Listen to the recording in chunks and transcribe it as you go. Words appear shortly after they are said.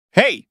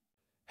Hey!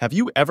 Have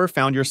you ever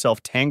found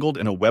yourself tangled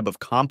in a web of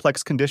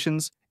complex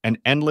conditions and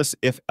endless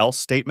if-else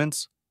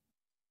statements?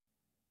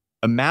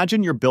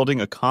 Imagine you're building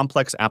a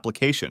complex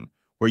application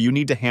where you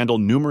need to handle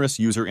numerous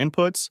user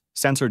inputs,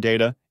 sensor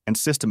data, and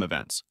system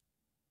events.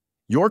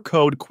 Your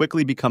code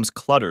quickly becomes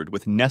cluttered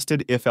with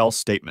nested if-else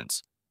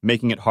statements,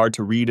 making it hard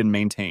to read and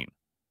maintain.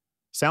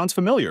 Sounds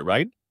familiar,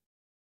 right?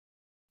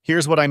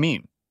 Here's what I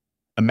mean.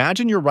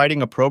 Imagine you're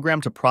writing a program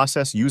to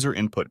process user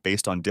input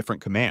based on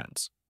different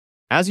commands.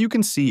 As you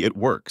can see, it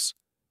works,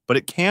 but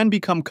it can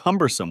become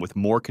cumbersome with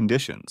more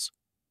conditions.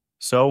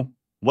 So,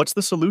 what's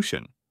the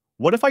solution?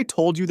 What if I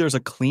told you there's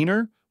a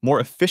cleaner, more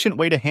efficient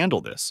way to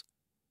handle this?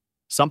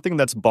 Something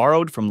that's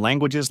borrowed from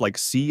languages like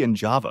C and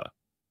Java.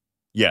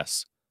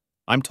 Yes,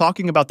 I'm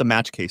talking about the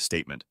match case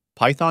statement,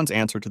 Python's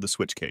answer to the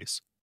switch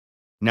case.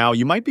 Now,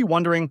 you might be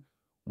wondering,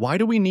 why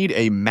do we need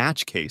a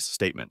match case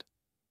statement?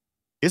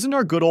 Isn't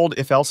our good old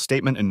if-else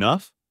statement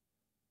enough?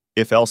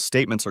 If-else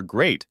statements are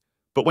great,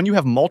 but when you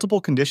have multiple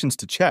conditions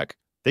to check,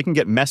 they can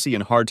get messy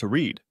and hard to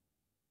read.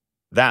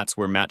 That's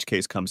where match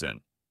case comes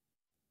in.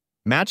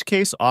 Match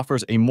case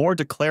offers a more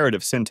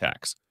declarative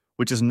syntax,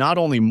 which is not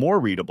only more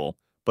readable,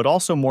 but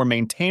also more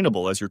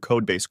maintainable as your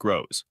codebase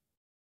grows.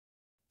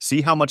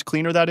 See how much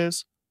cleaner that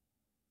is?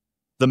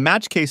 The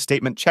match case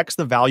statement checks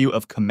the value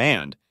of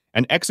command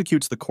and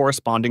executes the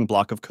corresponding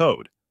block of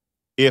code.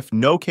 If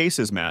no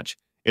cases match,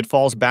 it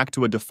falls back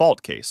to a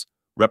default case,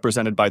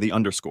 represented by the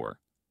underscore.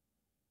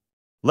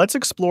 Let's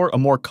explore a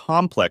more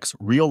complex,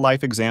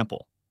 real-life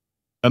example.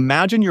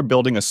 Imagine you're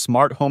building a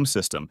smart home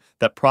system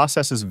that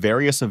processes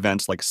various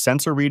events like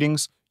sensor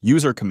readings,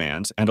 user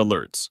commands, and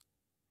alerts.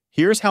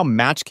 Here's how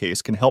match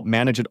case can help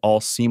manage it all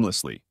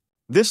seamlessly.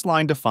 This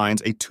line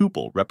defines a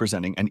tuple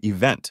representing an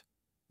event.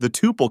 The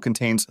tuple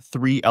contains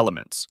three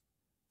elements: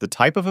 the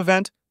type of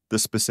event, the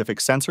specific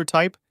sensor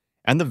type,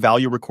 and the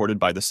value recorded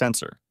by the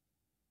sensor.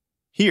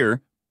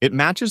 Here, it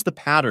matches the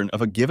pattern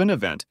of a given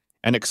event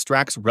and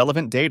extracts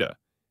relevant data,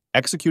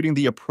 executing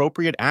the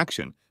appropriate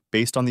action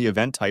based on the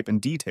event type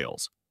and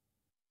details.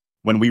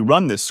 When we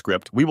run this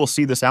script, we will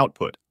see this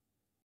output.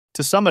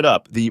 To sum it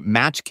up, the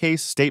match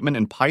case statement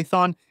in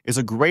Python is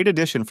a great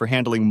addition for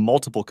handling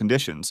multiple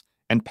conditions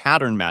and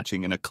pattern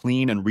matching in a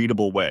clean and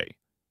readable way.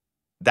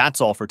 That's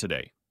all for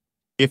today.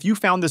 If you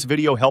found this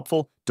video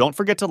helpful, don't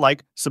forget to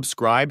like,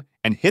 subscribe,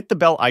 and hit the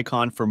bell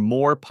icon for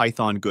more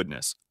Python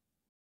goodness.